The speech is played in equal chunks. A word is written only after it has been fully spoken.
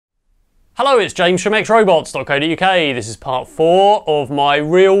Hello, it's James from XRobots.co.uk. This is part 4 of my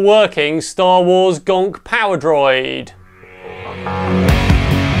real working Star Wars GNK Power Droid.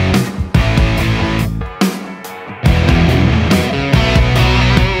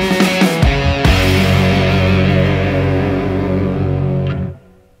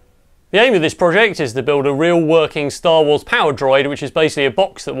 The aim of this project is to build a real working Star Wars Power Droid, which is basically a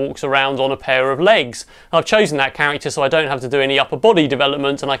box that walks around on a pair of legs. I've chosen that character so I don't have to do any upper body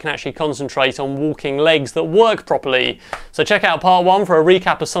development and I can actually concentrate on walking legs that work properly. So check out part 1 for a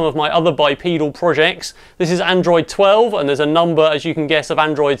recap of some of my other bipedal projects. This is Android 12 and there's a number, as you can guess, of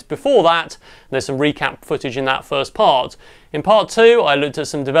androids before that. And there's some recap footage in that first part. In part 2 I looked at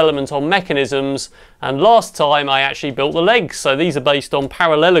some development on mechanisms, and last time I actually built the legs. So these are based on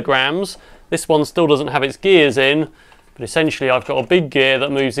parallelograms. This one still doesn't have its gears in, but essentially I've got a big gear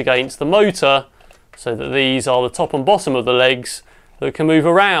that moves against the motor so that these are the top and bottom of the legs that can move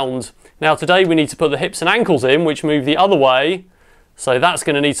around. Now today we need to put the hips and ankles in, which move the other way, so that's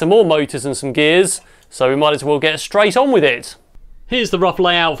going to need some more motors and some gears, so we might as well get straight on with it. Here's the rough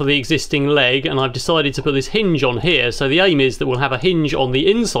layout for the existing leg, and I've decided to put this hinge on here. So the aim is that we'll have a hinge on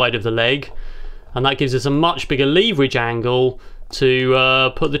the inside of the leg, and that gives us a much bigger leverage angle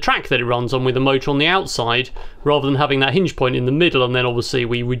to put the track that it runs on with the motor on the outside, rather than having that hinge point in the middle, and then obviously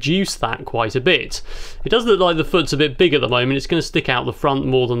we reduce that quite a bit. It does look like the foot's a bit big at the moment. It's going to stick out the front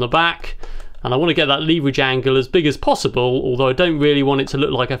more than the back, and I want to get that leverage angle as big as possible, although I don't really want it to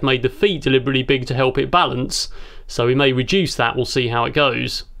look like I've made the feet deliberately big to help it balance. So we may reduce that, we'll see how it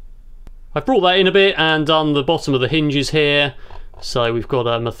goes. I've brought that in a bit and done the bottom of the hinges here. So we've got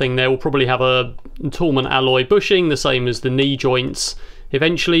a thing there. We'll probably have a Tallman alloy bushing, the same as the knee joints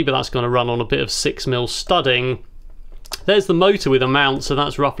eventually, but that's going to run on a bit of 6mm studding. There's the motor with a mount, so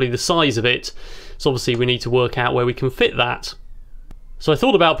that's roughly the size of it. So obviously we need to work out where we can fit that. So I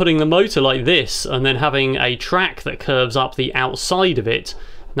thought about putting the motor like this and then having a track that curves up the outside of it.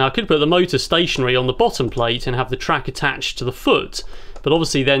 Now I could put the motor stationary on the bottom plate and have the track attached to the foot, but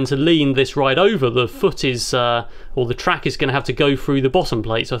obviously then to lean this right over, the foot is, or the track is going to have to go through the bottom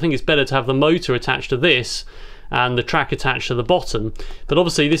plate. So I think it's better to have the motor attached to this and the track attached to the bottom. But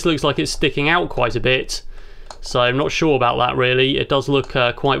obviously this looks like it's sticking out quite a bit, so I'm not sure about that really. It does look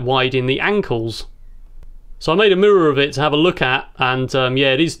quite wide in the ankles. So I made a mirror of it to have a look at, and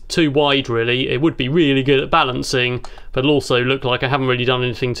yeah, it is too wide really. It would be really good at balancing, but it'll also look like I haven't really done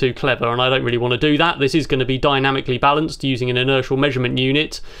anything too clever, and I don't really want to do that. This is going to be dynamically balanced using an inertial measurement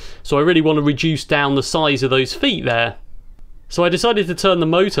unit, so I really want to reduce down the size of those feet there. So I decided to turn the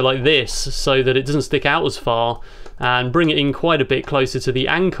motor like this so that it doesn't stick out as far, and bring it in quite a bit closer to the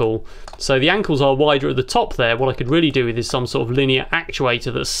ankle. So the ankles are wider at the top there. What I could really do with is some sort of linear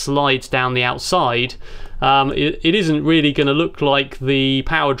actuator that slides down the outside. It isn't really going to look like the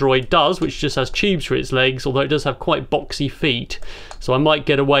Power Droid does, which just has tubes for its legs, although it does have quite boxy feet. So I might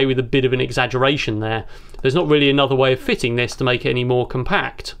get away with a bit of an exaggeration there. There's not really another way of fitting this to make it any more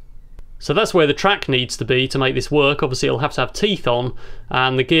compact. So that's where the track needs to be to make this work. Obviously it'll have to have teeth on,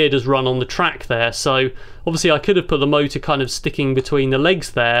 and the gear does run on the track there. So obviously I could have put the motor kind of sticking between the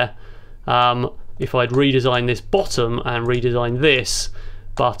legs there if I'd redesigned this bottom and redesigned this.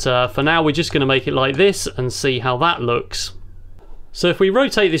 But for now we're just going to make it like this and see how that looks. So if we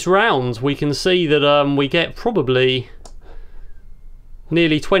rotate this round, we can see that we get probably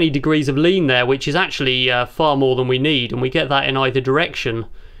nearly 20 degrees of lean there, which is actually far more than we need, and we get that in either direction.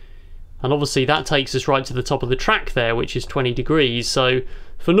 And obviously that takes us right to the top of the track there, which is 20 degrees. So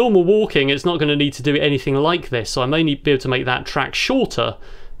for normal walking it's not going to need to do anything like this, so I may need to be able to make that track shorter.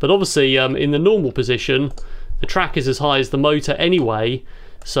 But obviously in the normal position the track is as high as the motor anyway,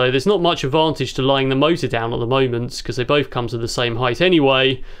 so there's not much advantage to lying the motor down at the moment because they both come to the same height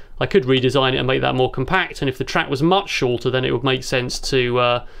anyway. I could redesign it and make that more compact, and if the track was much shorter then it would make sense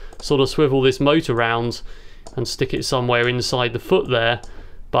to sort of swivel this motor round and stick it somewhere inside the foot there.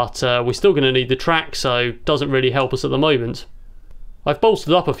 But we're still going to need the track, so it doesn't really help us at the moment. I've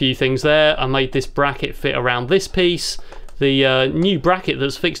bolstered up a few things there. I made this bracket fit around this piece. The new bracket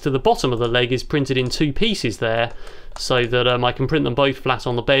that's fixed to the bottom of the leg is printed in 2 pieces there, so that I can print them both flat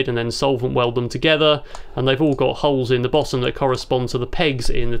on the bed and then solvent weld them together. And they've all got holes in the bottom that correspond to the pegs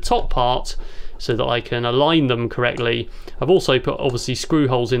in the top part, so that I can align them correctly. I've also put obviously screw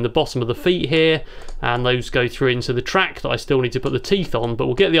holes in the bottom of the feet here, and those go through into the track that I still need to put the teeth on, but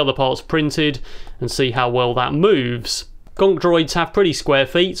we'll get the other parts printed and see how well that moves. GNK Droids have pretty square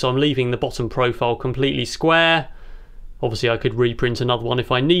feet, so I'm leaving the bottom profile completely square. Obviously I could reprint another one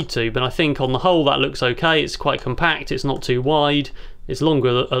if I need to, but I think on the whole that looks okay. It's quite compact, it's not too wide, it's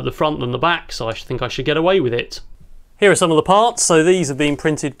longer at the front than the back, so I think I should get away with it. Here are some of the parts. So these have been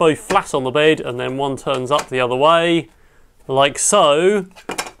printed both flat on the bed and then one turns up the other way, like so.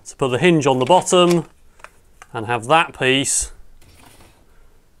 To put the hinge on the bottom and have that piece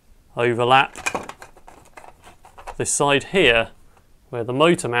overlap this side here where the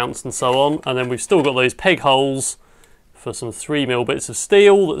motor mounts and so on, and then we've still got those peg holes for some 3mm bits of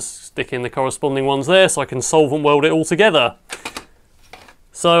steel that stick in the corresponding ones there, so I can solvent weld it all together.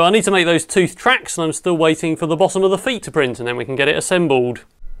 So I need to make those tooth tracks, and I'm still waiting for the bottom of the feet to print, and then we can get it assembled.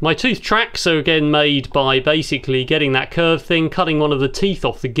 My tooth tracks are again made by basically getting that curved thing, cutting one of the teeth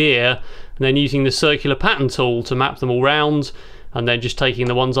off the gear, and then using the circular pattern tool to map them all round, and then just taking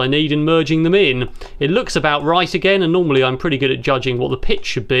the ones I need and merging them in. It looks about right again, and normally I'm pretty good at judging what the pitch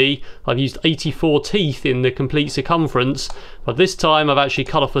should be. I've used 84 teeth in the complete circumference, but this time I've actually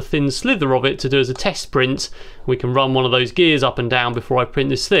cut off a thin slither of it to do as a test print. We can run one of those gears up and down before I print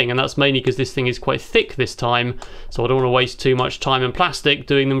this thing, and that's mainly because this thing is quite thick this time, so I don't want to waste too much time and plastic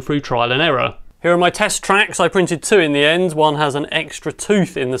doing them through trial and error. Here are my test tracks. I printed 2 in the end. One has an extra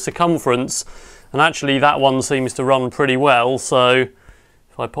tooth in the circumference, and actually that one seems to run pretty well, so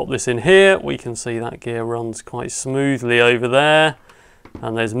if I pop this in here we can see that gear runs quite smoothly over there,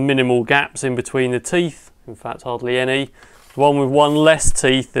 and there's minimal gaps in between the teeth, in fact hardly any. The one with one less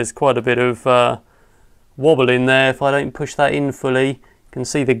teeth, there's quite a bit of wobble in there. If I don't push that in fully, you can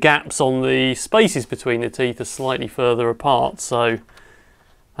see the gaps on the spaces between the teeth are slightly further apart, so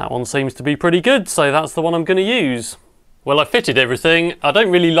that one seems to be pretty good, so that's the one I'm going to use. Well, I fitted everything. I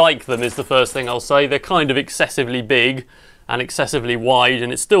don't really like them is the first thing I'll say. They're kind of excessively big and excessively wide,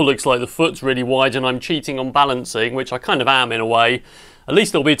 and it still looks like the foot's really wide and I'm cheating on balancing, which I kind of am in a way. At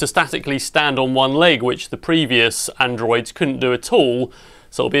least it'll be to statically stand on one leg, which the previous Androids couldn't do at all.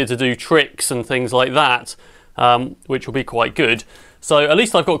 So it'll be able to do tricks and things like that, which will be quite good. So at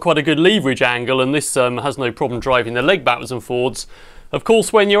least I've got quite a good leverage angle, and this has no problem driving the leg backwards and forwards. Of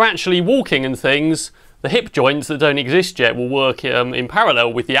course, when you're actually walking and things, the hip joints that don't exist yet will work in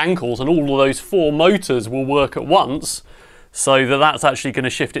parallel with the ankles, and all of those 4 motors will work at once, so that's actually going to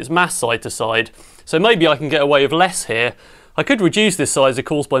shift its mass side to side. So maybe I can get away with less here. I could reduce this size, of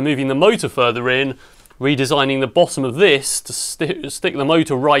course, by moving the motor further in, redesigning the bottom of this to stick the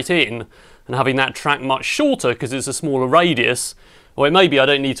motor right in, and having that track much shorter because it's a smaller radius. Or maybe I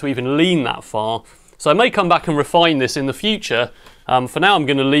don't need to even lean that far. So I may come back and refine this in the future. For now I'm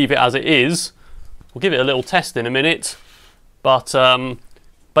going to leave it as it is. We'll give it a little test in a minute, but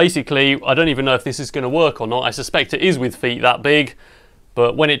basically I don't even know if this is going to work or not. I suspect it is with feet that big,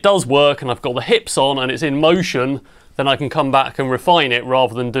 but when it does work and I've got the hips on and it's in motion, then I can come back and refine it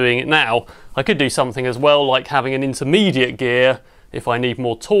rather than doing it now. I could do something as well like having an intermediate gear if I need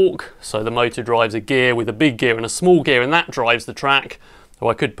more torque, so the motor drives a gear with a big gear and a small gear and that drives the track.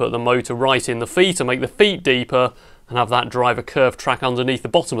 Or I could put the motor right in the feet and make the feet deeper and have that drive a curved track underneath the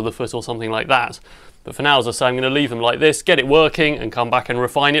bottom of the foot or something like that. But for now, as I say, I'm going to leave them like this, get it working and come back and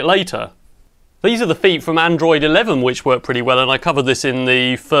refine it later. These are the feet from Android 11 which work pretty well, and I covered this in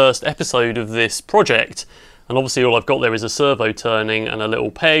the first episode of this project. And obviously all I've got there is a servo turning and a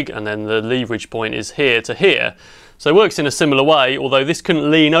little peg, and then the leverage point is here to here. So it works in a similar way, although this couldn't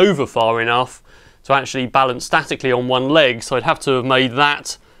lean over far enough to actually balance statically on one leg, so I'd have to have made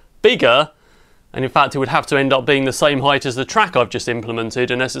that bigger. And in fact it would have to end up being the same height as the track I've just implemented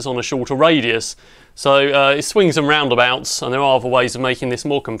unless it's on a shorter radius. So it swings and roundabouts, and there are other ways of making this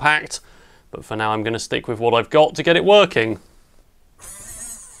more compact, but for now I'm going to stick with what I've got to get it working.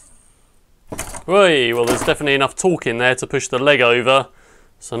 Well, there's definitely enough torque in there to push the leg over,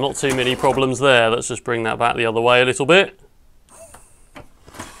 so not too many problems there. Let's just bring that back the other way a little bit.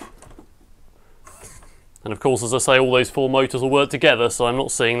 And of course, as I say, all those 4 motors will work together, so I'm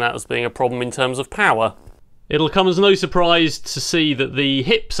not seeing that as being a problem in terms of power. It'll come as no surprise to see that the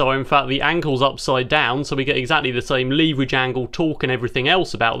hips are in fact the ankles upside down, so we get exactly the same leverage angle, torque and everything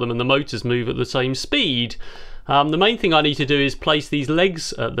else about them, and the motors move at the same speed. The main thing I need to do is place these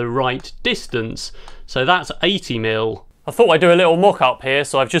legs at the right distance, so that's 80mm. I thought I'd do a little mock-up here,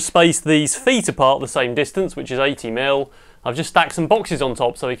 so I've just spaced these feet apart the same distance, which is 80mm. I've just stacked some boxes on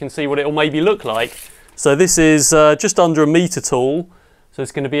top so you can see what it'll maybe look like. So this is just under 1 metre tall, so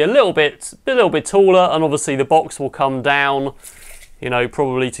it's going to be a little bit taller, and obviously the box will come down, you know,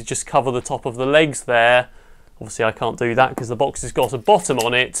 probably to just cover the top of the legs there. Obviously I can't do that because the box has got a bottom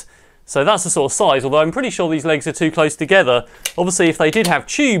on it. So that's the sort of size, although I'm pretty sure these legs are too close together. Obviously if they did have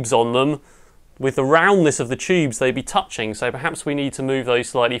tubes on them, with the roundness of the tubes they'd be touching, so perhaps we need to move those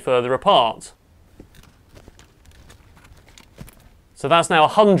slightly further apart. So that's now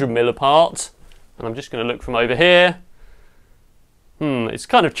 100mm apart. And I'm just going to look from over here. It's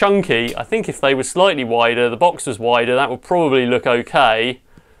kind of chunky. I think if they were slightly wider, the box was wider, that would probably look okay.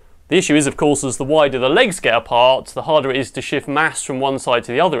 The issue is, of course, as the wider the legs get apart, the harder it is to shift mass from one side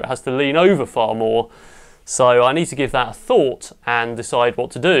to the other. It has to lean over far more. So I need to give that a thought and decide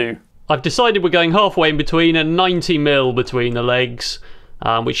what to do. I've decided we're going halfway in between, and 90mm between the legs,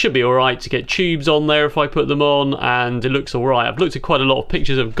 which should be alright to get tubes on there if I put them on, and it looks alright. I've looked at quite a lot of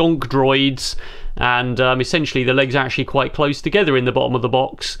pictures of GNK Droids, and essentially the legs are actually quite close together in the bottom of the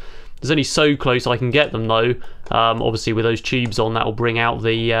box. There's only so close I can get them though. Obviously with those tubes on, that will bring out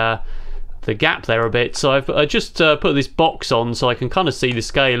the gap there a bit. So I've just put this box on so I can kind of see the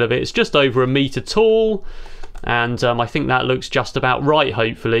scale of it. It's just over 1 metre tall, and I think that looks just about right,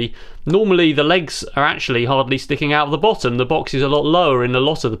 hopefully. Normally the legs are actually hardly sticking out of the bottom. The box is a lot lower in a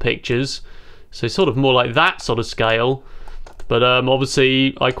lot of the pictures, so sort of more like that sort of scale. But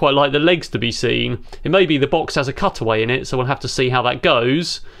obviously I quite like the legs to be seen. It may be the box has a cutaway in it, so we'll have to see how that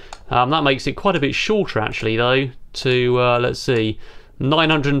goes. That makes it quite a bit shorter actually though, to let's see,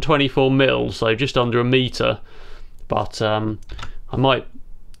 924mm, so just under 1 metre. But I might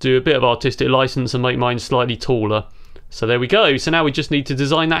do a bit of artistic license and make mine slightly taller. So there we go. So now we just need to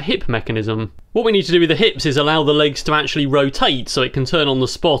design that hip mechanism. What we need to do with the hips is allow the legs to actually rotate so it can turn on the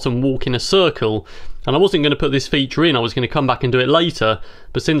spot and walk in a circle. And I wasn't going to put this feature in, I was going to come back and do it later,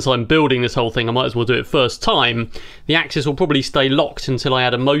 but since I'm building this whole thing I might as well do it first time. The axis will probably stay locked until I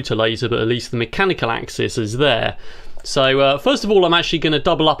add a motor later, but at least the mechanical axis is there. So first of all I'm actually going to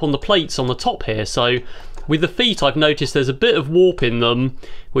double up on the plates on the top here. So with the feet I've noticed there's a bit of warp in them,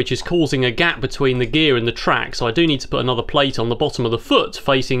 which is causing a gap between the gear and the track, so I do need to put another plate on the bottom of the foot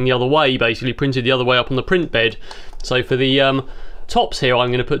facing the other way, basically printed the other way up on the print bed. So for the tops here I'm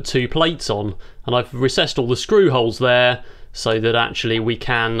going to put 2 plates on, and I've recessed all the screw holes there so that actually we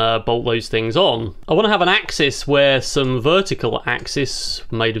can bolt those things on. I want to have an axis where some vertical axis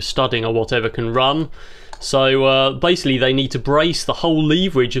made of studding or whatever can run. So basically they need to brace the whole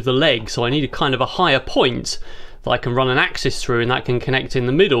leverage of the leg, so I need a kind of a higher point that I can run an axis through, and that can connect in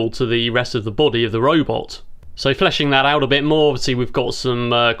the middle to the rest of the body of the robot. So fleshing that out a bit more, obviously we've got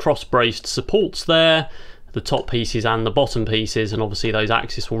some cross-braced supports there, the top pieces and the bottom pieces, and obviously those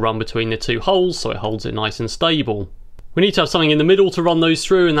axes will run between the 2 holes so it holds it nice and stable. We need to have something in the middle to run those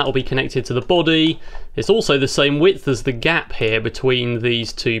through, and that will be connected to the body. It's also the same width as the gap here between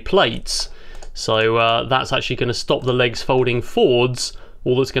these 2 plates. So that's actually going to stop the legs folding forwards.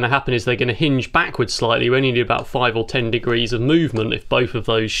 All that's going to happen is they're going to hinge backwards slightly. We only need about 5 or 10 degrees of movement if both of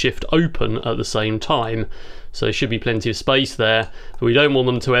those shift open at the same time. So there should be plenty of space there, but we don't want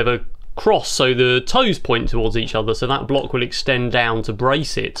them to ever cross so the toes point towards each other, so that block will extend down to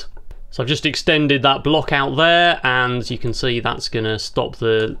brace it. So I've just extended that block out there, and you can see that's going to stop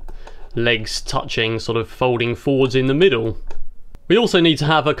the legs touching, sort of folding forwards in the middle. We also need to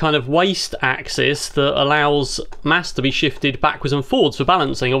have a kind of waist axis that allows mass to be shifted backwards and forwards for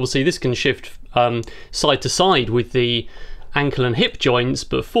balancing. Obviously this can shift side to side with the ankle and hip joints,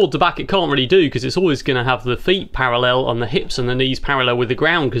 but forward to back it can't really do because it's always going to have the feet parallel and the hips and the knees parallel with the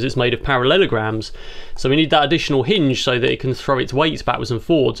ground because it's made of parallelograms. So we need that additional hinge so that it can throw its weights backwards and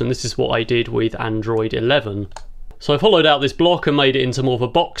forwards, and this is what I did with Android 11. So I've hollowed out this block and made it into more of a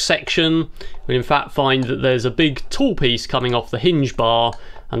box section. We in fact find that there's a big tool piece coming off the hinge bar,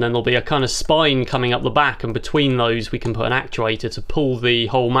 and then there'll be a kind of spine coming up the back, and between those we can put an actuator to pull the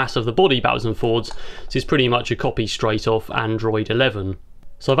whole mass of the body backwards and forwards. This is pretty much a copy straight off Android 11.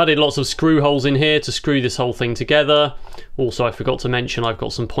 So I've added lots of screw holes in here to screw this whole thing together. Also I forgot to mention I've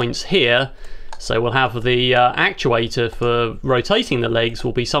got some points here. So we'll have the actuator for rotating the legs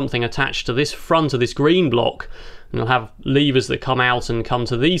will be something attached to this front of this green block. And you'll have levers that come out and come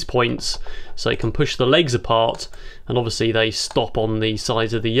to these points so it can push the legs apart, and obviously they stop on the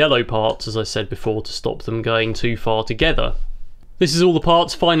sides of the yellow parts, as I said before, to stop them going too far together. This is all the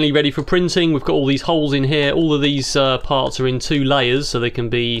parts finally ready for printing. We've got all these holes in here. All of these parts are in 2 layers so they can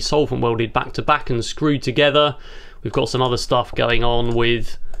be solvent welded back to back and screwed together. We've got some other stuff going on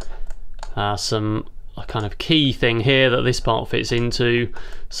with some kind of key thing here that this part fits into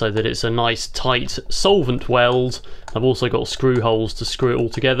so that it's a nice tight solvent weld. I've also got screw holes to screw it all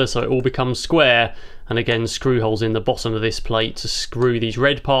together so it all becomes square, and again screw holes in the bottom of this plate to screw these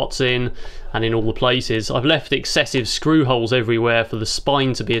red parts in, and in all the places. I've left excessive screw holes everywhere for the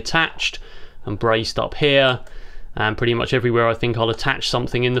spine to be attached and braced up here, and pretty much everywhere I think I'll attach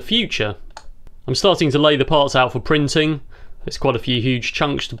something in the future. I'm starting to lay the parts out for printing. There's quite a few huge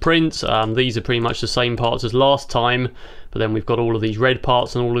chunks to print. These are pretty much the same parts as last time, but then we've got all of these red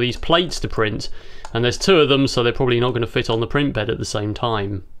parts and all of these plates to print, and there's 2 of them so they're probably not going to fit on the print bed at the same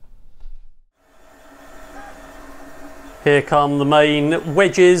time. Here come the main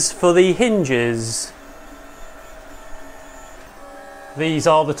wedges for the hinges. These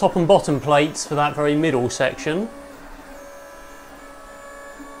are the top and bottom plates for that very middle section.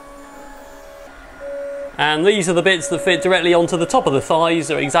 And these are the bits that fit directly onto the top of the thighs.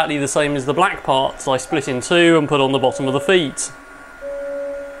 They're exactly the same as the black parts I split in two and put on the bottom of the feet.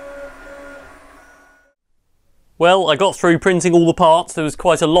 Well, I got through printing all the parts. There was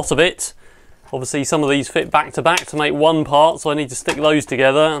quite a lot of it. Obviously some of these fit back to make one part, so I need to stick those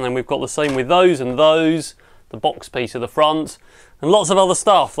together, and then we've got the same with those and those, the box piece at the front, and lots of other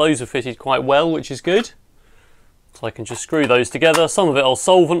stuff. Those have fitted quite well, which is good. So I can just screw those together. Some of it I'll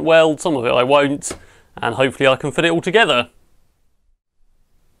solvent weld, some of it I won't, and hopefully I can fit it all together.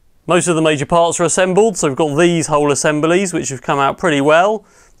 Most of the major parts are assembled, so we've got these whole assemblies which have come out pretty well.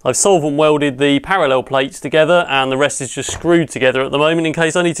 I've solvent welded the parallel plates together, and the rest is just screwed together at the moment in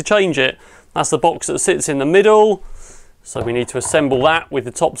case I need to change it. That's the box that sits in the middle, so we need to assemble that with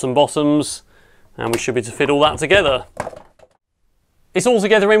the tops and bottoms, and we should be able to fit all that together. It's all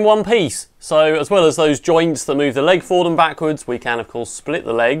together in one piece, so as well as those joints that move the leg forward and backwards, we can of course split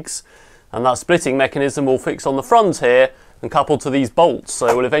the legs, and that splitting mechanism will fix on the front here and coupled to these bolts, so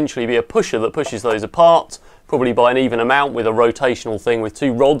it will eventually be a pusher that pushes those apart, probably by an even amount with a rotational thing with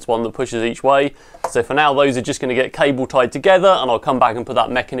two rods, one that pushes each way. So for now those are just going to get cable tied together, and I'll come back and put that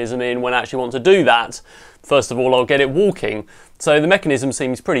mechanism in when I actually want to do that. First of all, I'll get it walking. So the mechanism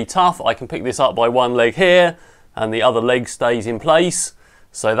seems pretty tough. I can pick this up by one leg here and the other leg stays in place.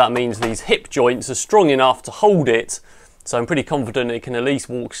 So that means these hip joints are strong enough to hold it. So I'm pretty confident it can at least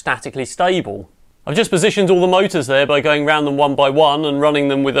walk statically stable. I've just positioned all the motors there by going round them one by one and running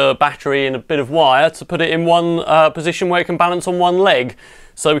them with a battery and a bit of wire to put it in one position where it can balance on one leg.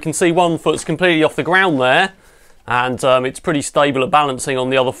 So we can see one foot's completely off the ground there, and it's pretty stable at balancing on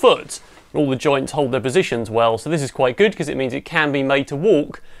the other foot. All the joints hold their positions well, so this is quite good because it means it can be made to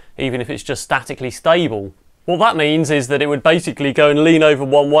walk even if it's just statically stable. What that means is that it would basically go and lean over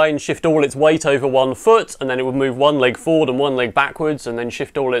one way and shift all its weight over one foot, and then it would move one leg forward and one leg backwards, and then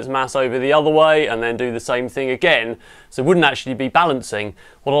shift all its mass over the other way, and then do the same thing again. So it wouldn't actually be balancing.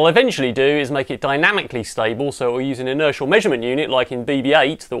 What I'll eventually do is make it dynamically stable, so it will use an inertial measurement unit like in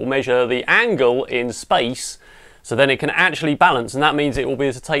BB-8 that will measure the angle in space, so then it can actually balance, and that means it will be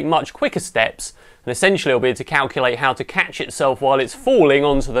able to take much quicker steps, and essentially it'll be able to calculate how to catch itself while it's falling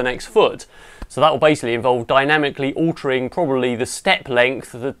onto the next foot. So that will basically involve dynamically altering probably the step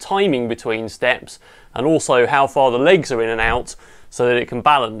length, the timing between steps, and also how far the legs are in and out so that it can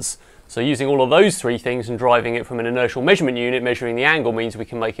balance. So using all of those three things and driving it from an inertial measurement unit, measuring the angle, means we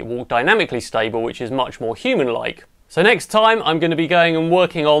can make it walk dynamically stable, which is much more human-like. So next time I'm going to be going and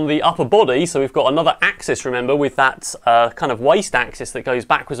working on the upper body. So we've got another axis, remember, with that kind of waist axis that goes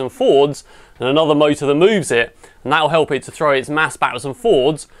backwards and forwards, and another motor that moves it, and that will help it to throw its mass backwards and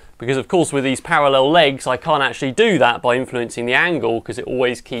forwards, because of course with these parallel legs I can't actually do that by influencing the angle, because it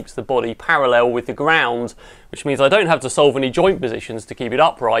always keeps the body parallel with the ground, which means I don't have to solve any joint positions to keep it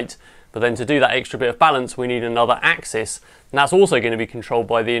upright. But then to do that extra bit of balance we need another axis, and that's also going to be controlled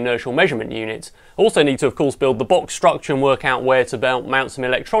by the inertial measurement unit. Also need to of course build the box structure and work out where to mount some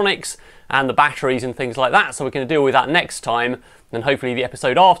electronics and the batteries and things like that, so we're going to deal with that next time, and hopefully the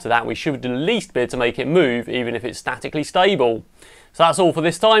episode after that we should at least be able to make it move even if it's statically stable. So that's all for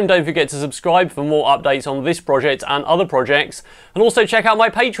this time. Don't forget to subscribe for more updates on this project and other projects, and also check out my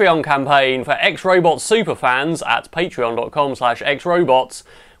Patreon campaign for XRobots superfans at patreon.com/XRobots,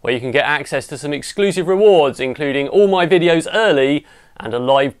 where you can get access to some exclusive rewards, including all my videos early and a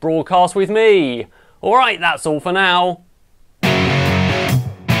live broadcast with me. Alright, that's all for now.